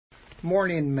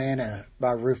Morning Manna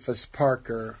by Rufus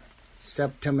Parker,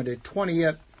 September the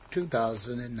 20th,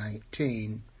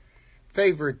 2019.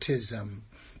 Favoritism.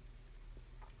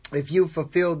 If you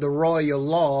fulfill the royal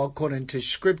law according to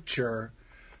Scripture,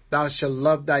 thou shalt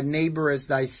love thy neighbor as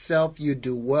thyself, you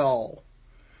do well.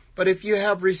 But if you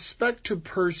have respect to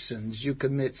persons, you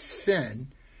commit sin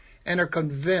and are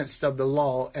convinced of the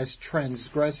law as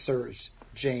transgressors.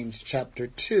 James chapter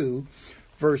 2,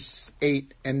 verse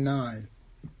 8 and 9.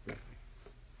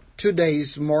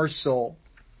 Today's morsel.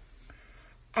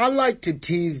 I like to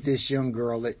tease this young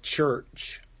girl at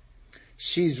church.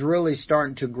 She's really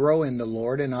starting to grow in the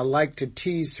Lord, and I like to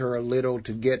tease her a little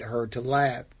to get her to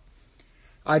laugh.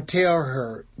 I tell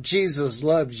her, Jesus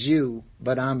loves you,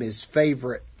 but I'm his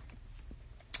favorite.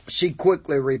 She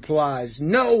quickly replies,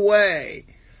 no way!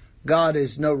 God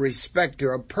is no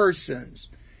respecter of persons.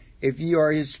 If you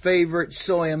are his favorite,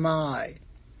 so am I.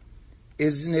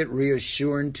 Isn't it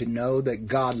reassuring to know that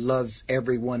God loves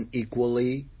everyone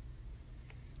equally?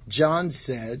 John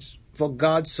says, for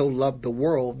God so loved the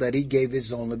world that he gave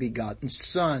his only begotten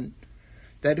Son,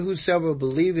 that whosoever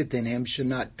believeth in him should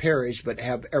not perish but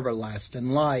have everlasting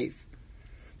life.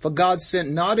 For God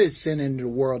sent not his Son into the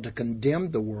world to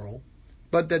condemn the world,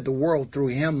 but that the world through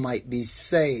him might be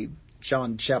saved.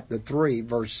 John chapter 3,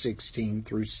 verse 16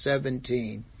 through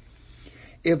 17.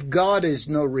 If God is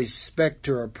no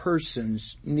respecter of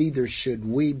persons, neither should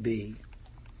we be.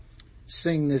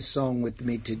 Sing this song with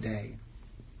me today.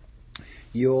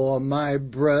 You're my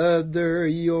brother,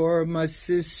 you're my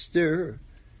sister,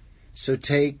 so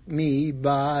take me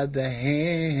by the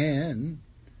hand.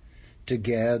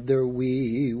 Together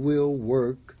we will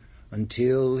work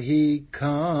until he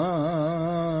comes.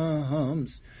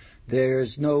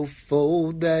 There's no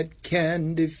foe that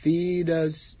can defeat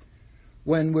us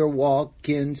when we're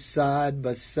walking side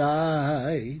by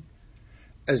side.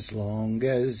 As long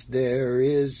as there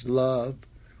is love,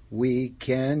 we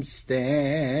can stand.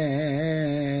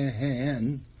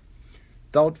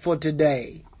 Thought for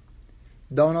today.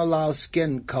 Don't allow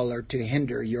skin color to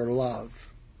hinder your love.